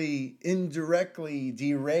possibly indirectly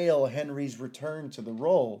derail Henry's return to the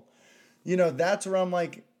role, that's where I'm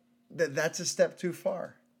that's a step too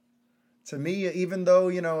far. To me, even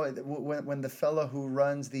though, when the fella who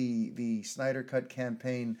runs the Snyder Cut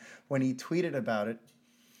campaign, when he tweeted about it,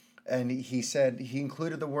 and he said, he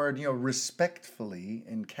included the word, respectfully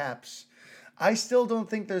in caps, I still don't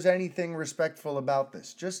think there's anything respectful about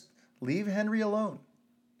this. Just leave Henry alone.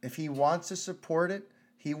 If he wants to support it,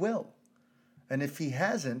 he will. And if he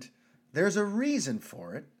hasn't, there's a reason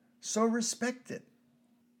for it, so respect it.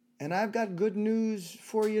 And I've got good news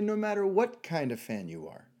for you no matter what kind of fan you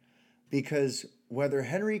are. Because whether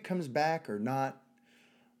Henry comes back or not,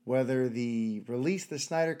 whether the Release the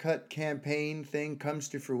Snyder Cut campaign thing comes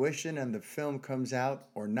to fruition and the film comes out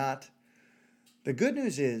or not, the good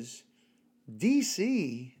news is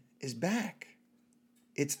DC is back.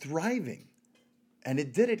 It's thriving. And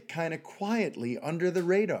it did it kind of quietly under the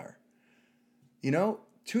radar.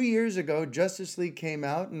 2 years ago, Justice League came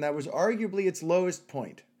out, and that was arguably its lowest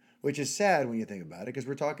point, which is sad when you think about it, because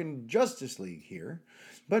we're talking Justice League here.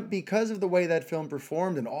 But because of the way that film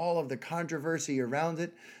performed and all of the controversy around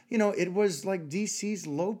it, it was like DC's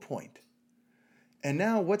low point. And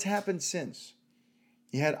now what's happened since?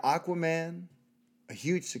 You had Aquaman, a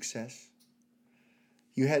huge success.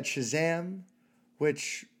 You had Shazam,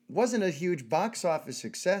 which wasn't a huge box office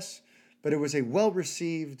success, but it was a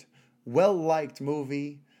well-received, well-liked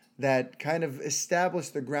movie that kind of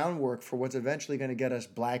established the groundwork for what's eventually going to get us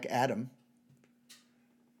Black Adam.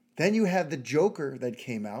 Then you had the Joker that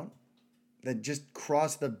came out, that just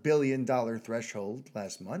crossed the $1 billion threshold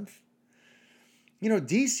last month.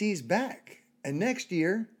 DC's back. And next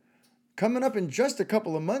year, coming up in just a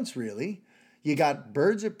couple of months really, you got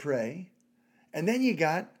Birds of Prey, and then you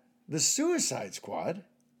got the Suicide Squad,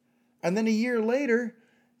 and then a year later,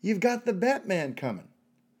 you've got the Batman coming.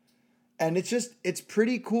 And it's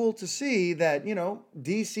pretty cool to see that,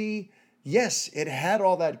 DC, yes, it had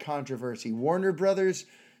all that controversy. Warner Brothers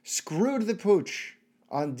screwed the pooch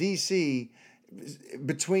on DC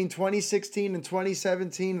between 2016 and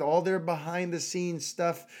 2017. All their behind-the-scenes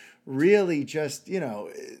stuff really just,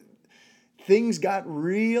 things got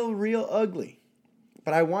real ugly.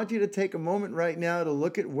 But I want you to take a moment right now to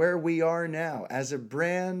look at where we are now. As a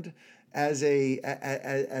brand, as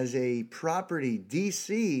a property,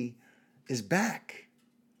 DC is back.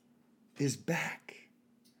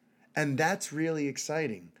 And that's really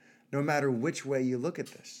exciting, no matter which way you look at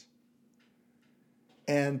this.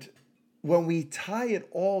 And when we tie it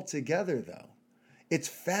all together, though, it's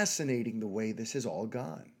fascinating the way this has all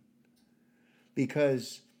gone.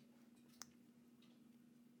 Because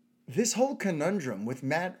this whole conundrum with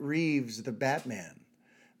Matt Reeves, the Batman,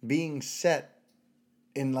 being set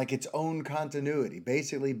in its own continuity,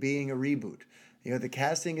 basically being a reboot. The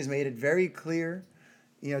casting has made it very clear,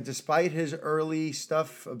 despite his early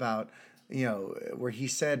stuff about, where he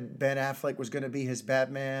said Ben Affleck was going to be his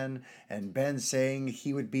Batman, and Ben saying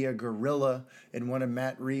he would be a gorilla in one of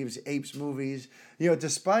Matt Reeves' Apes movies.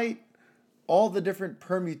 Despite all the different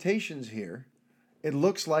permutations here, it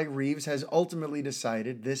looks like Reeves has ultimately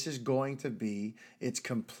decided this is going to be its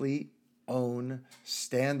complete own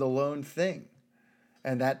standalone thing.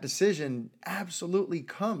 And that decision absolutely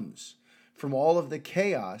comes from all of the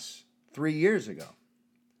chaos 3 years ago.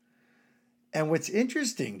 And what's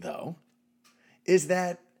interesting, though, is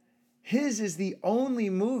that his is the only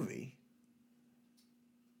movie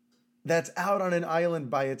that's out on an island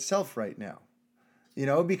by itself right now. You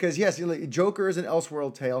know, because yes, Joker is an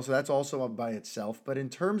Elseworld tale, so that's also up by itself. But in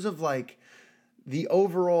terms of like the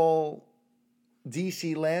overall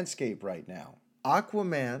DC landscape right now,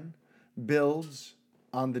 Aquaman builds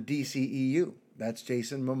on the DCEU. That's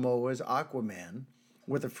Jason Momoa's Aquaman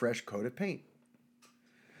with a fresh coat of paint.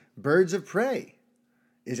 Birds of Prey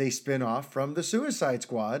is a spin-off from the Suicide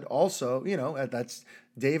Squad. Also, you know, that's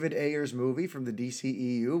David Ayer's movie from the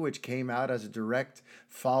DCEU, which came out as a direct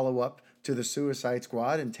follow-up to the Suicide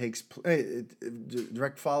Squad and takes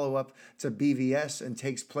direct follow-up to BVS and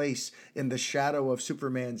takes place in the shadow of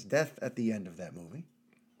Superman's death at the end of that movie.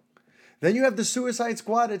 Then you have the Suicide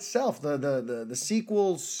Squad itself, the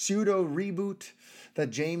sequel pseudo reboot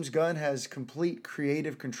that James Gunn has complete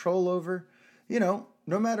creative control over. You know,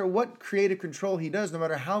 no matter what creative control he does, no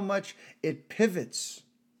matter how much it pivots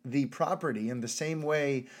the property in the same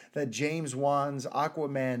way that James Wan's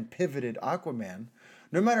Aquaman pivoted Aquaman,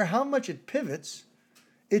 no matter how much it pivots,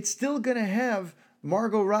 it's still going to have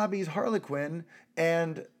Margot Robbie's Harley Quinn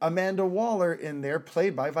and Amanda Waller in there,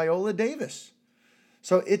 played by Viola Davis.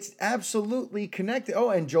 So it's absolutely connected. Oh,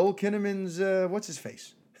 and Joel Kinnaman's, what's his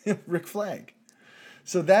face? Rick Flag.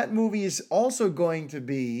 So that movie is also going to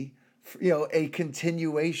be, you know, a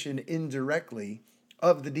continuation indirectly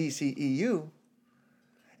of the DCEU.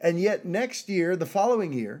 And yet next year, the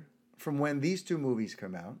following year, from when these two movies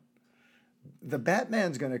come out, the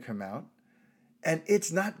Batman's going to come out, and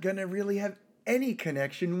it's not going to really have any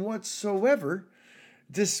connection whatsoever,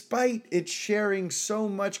 despite it sharing so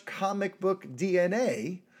much comic book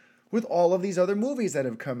DNA with all of these other movies that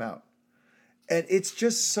have come out. And it's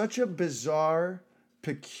just such a bizarre,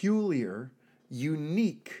 peculiar,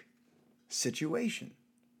 unique situation.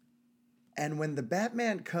 And when the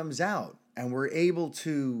Batman comes out and we're able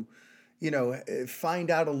to, you know, find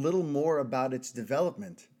out a little more about its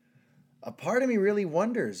development, a part of me really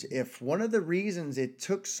wonders if one of the reasons it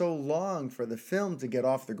took so long for the film to get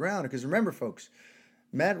off the ground, because remember, folks,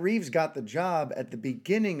 Matt Reeves got the job at the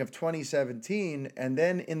beginning of 2017, and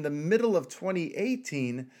then in the middle of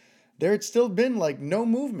 2018, there had still been like no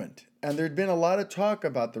movement. And there'd been a lot of talk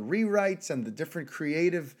about the rewrites and the different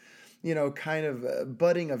creative, you know, kind of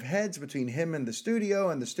butting of heads between him and the studio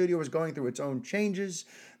was going through its own changes.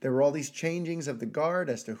 There were all these changings of the guard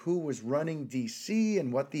as to who was running DC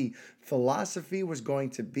and what the philosophy was going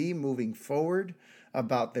to be moving forward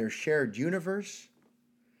about their shared universe.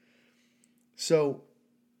 So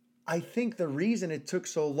I think the reason it took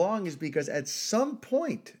so long is because at some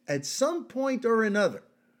point or another,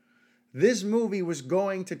 this movie was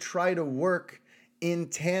going to try to work in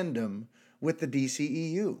tandem with the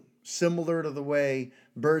DCEU, similar to the way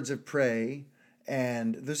Birds of Prey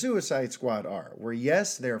and the Suicide Squad are, where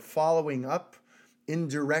yes, they're following up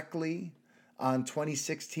indirectly on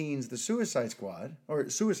 2016's The Suicide Squad, or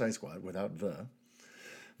Suicide Squad without the,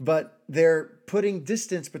 but they're putting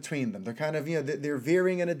distance between them. They're kind of, you know, they're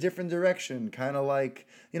veering in a different direction, kind of like,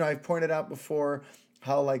 you know, I've pointed out before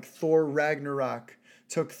how like Thor Ragnarok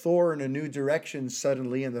took Thor in a new direction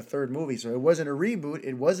suddenly in the third movie. So it wasn't a reboot,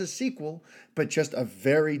 it was a sequel, but just a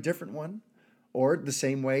very different one. Or the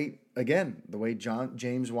same way, again, the way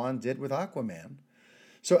James Wan did with Aquaman.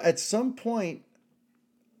 So at some point,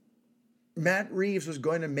 Matt Reeves was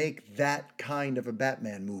going to make that kind of a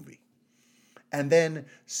Batman movie. And then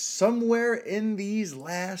somewhere in these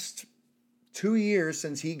last 2 years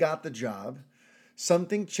since he got the job,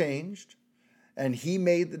 something changed, and he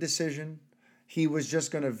made the decision he was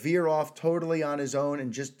just going to veer off totally on his own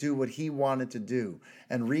and just do what he wanted to do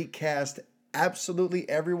and recast absolutely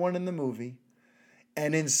everyone in the movie,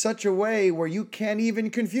 and in such a way where you can't even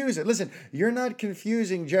confuse it. Listen, you're not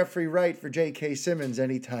confusing Jeffrey Wright for J.K. Simmons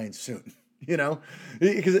anytime soon, you know?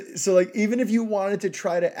 Because, so, like, even if you wanted to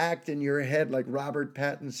try to act in your head like Robert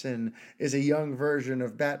Pattinson is a young version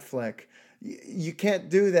of Batfleck, you can't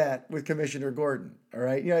do that with Commissioner Gordon, all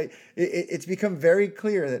right? You know, it's become very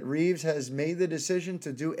clear that Reeves has made the decision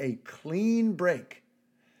to do a clean break.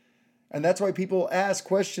 And that's why people ask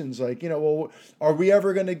questions like, you know, well, are we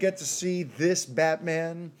ever going to get to see this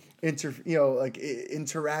Batman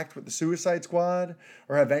interact with the Suicide Squad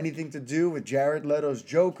or have anything to do with Jared Leto's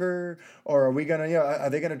Joker? Or are we going to, you know, are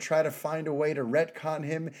they going to try to find a way to retcon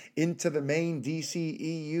him into the main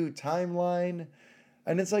DCEU timeline?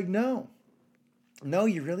 And it's like, no. No,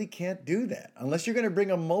 you really can't do that unless you're going to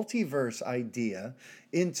bring a multiverse idea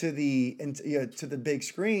to the big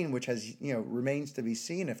screen, which has remains to be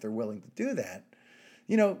seen if they're willing to do that.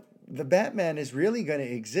 You know, the Batman is really going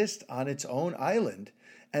to exist on its own island,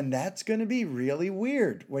 and that's going to be really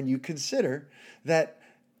weird when you consider that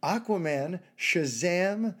Aquaman,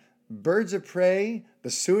 Shazam, Birds of Prey, the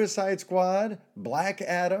Suicide Squad, Black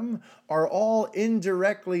Adam are all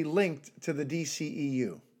indirectly linked to the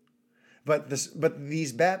DCEU. But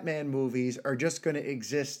these Batman movies are just going to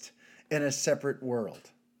exist in a separate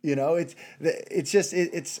world.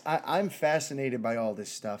 I'm fascinated by all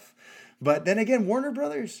this stuff. But then again, Warner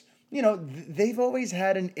Brothers, they've always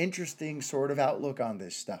had an interesting sort of outlook on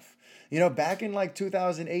this stuff. Back in like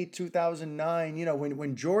 2008, 2009,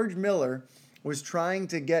 when George Miller was trying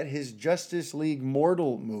to get his Justice League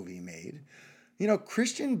Mortal movie made,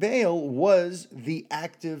 Christian Bale was the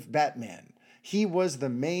active Batman. He was the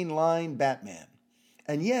mainline Batman.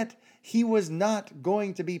 And yet, he was not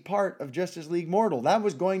going to be part of Justice League Mortal. That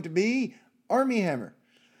was going to be Armie Hammer.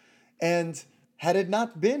 And had it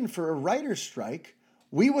not been for a writer's strike,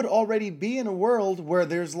 we would already be in a world where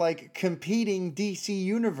there's like competing DC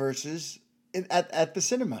universes at the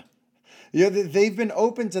cinema. They've been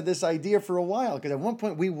open to this idea for a while, because at one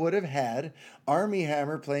point we would have had Armie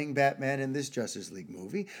Hammer playing Batman in this Justice League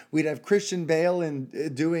movie. We'd have Christian Bale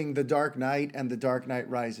doing The Dark Knight and The Dark Knight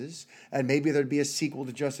Rises, and maybe there'd be a sequel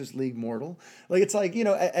to Justice League Mortal.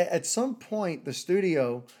 At some point the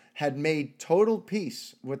studio had made total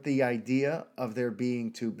peace with the idea of there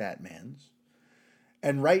being two Batmans.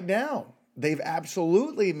 And right now, they've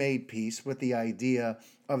absolutely made peace with the idea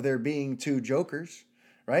of there being two Jokers.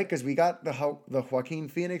 Right? Because we got the Joaquin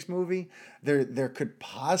Phoenix movie. There could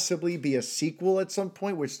possibly be a sequel at some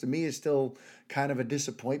point, which to me is still kind of a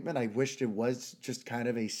disappointment. I wished it was just kind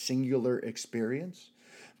of a singular experience.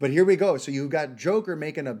 But here we go. So you've got Joker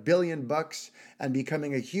making $1 billion and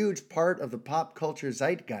becoming a huge part of the pop culture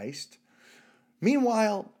zeitgeist.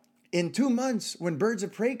 Meanwhile, in 2 months, when Birds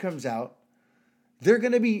of Prey comes out, they're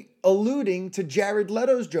going to be alluding to Jared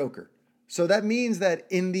Leto's Joker. So that means that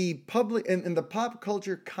in the pop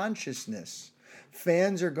culture consciousness,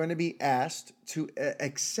 fans are going to be asked to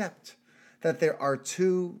accept that there are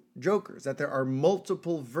two Jokers, that there are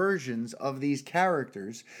multiple versions of these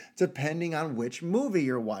characters depending on which movie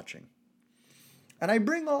you're watching. And I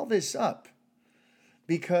bring all this up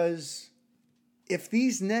because if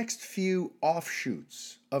these next few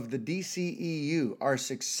offshoots of the DCEU are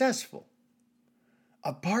successful,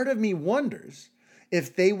 a part of me wonders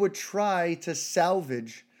if they would try to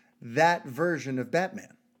salvage that version of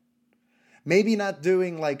Batman. Maybe not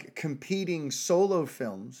doing like competing solo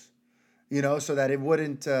films, so that it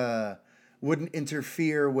wouldn't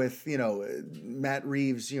interfere with, Matt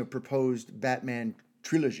Reeves', proposed Batman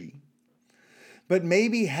trilogy. But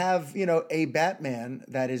maybe have, a Batman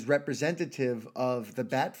that is representative of the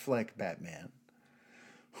Batfleck Batman,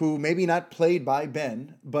 who maybe not played by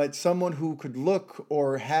Ben, but someone who could look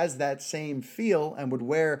or has that same feel and would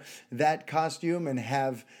wear that costume and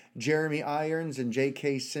have Jeremy Irons and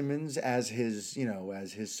J.K. Simmons as his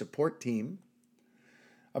support team.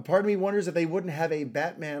 A part of me wonders if they wouldn't have a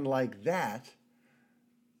Batman like that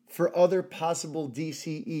for other possible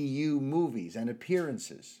DCEU movies and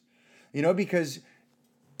appearances. Because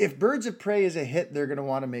if Birds of Prey is a hit, they're going to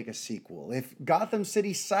want to make a sequel. If Gotham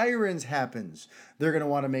City Sirens happens, they're going to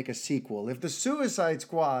want to make a sequel. If the Suicide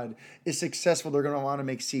Squad is successful, they're going to want to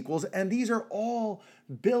make sequels. And these are all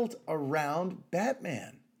built around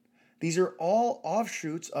Batman. These are all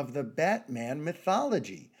offshoots of the Batman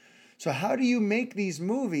mythology. So how do you make these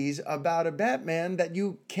movies about a Batman that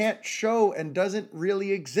you can't show and doesn't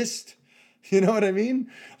really exist? You know what I mean?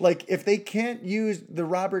 Like, if they can't use the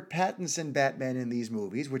Robert Pattinson Batman in these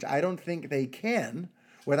movies, which I don't think they can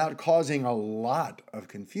without causing a lot of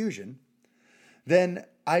confusion, then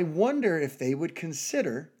I wonder if they would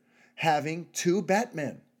consider having two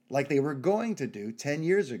Batmen like they were going to do 10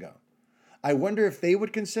 years ago. I wonder if they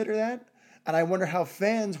would consider that, and I wonder how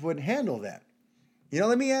fans would handle that.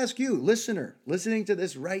 Let me ask you, listener, listening to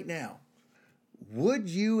this right now, would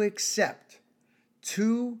you accept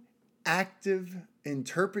two active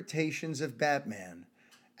interpretations of Batman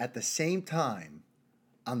at the same time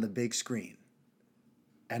on the big screen?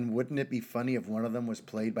 And wouldn't it be funny if one of them was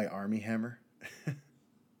played by Armie Hammer?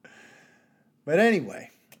 But anyway,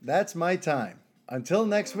 that's my time. Until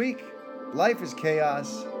next week, life is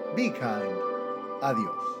chaos. Be kind.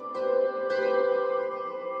 Adios.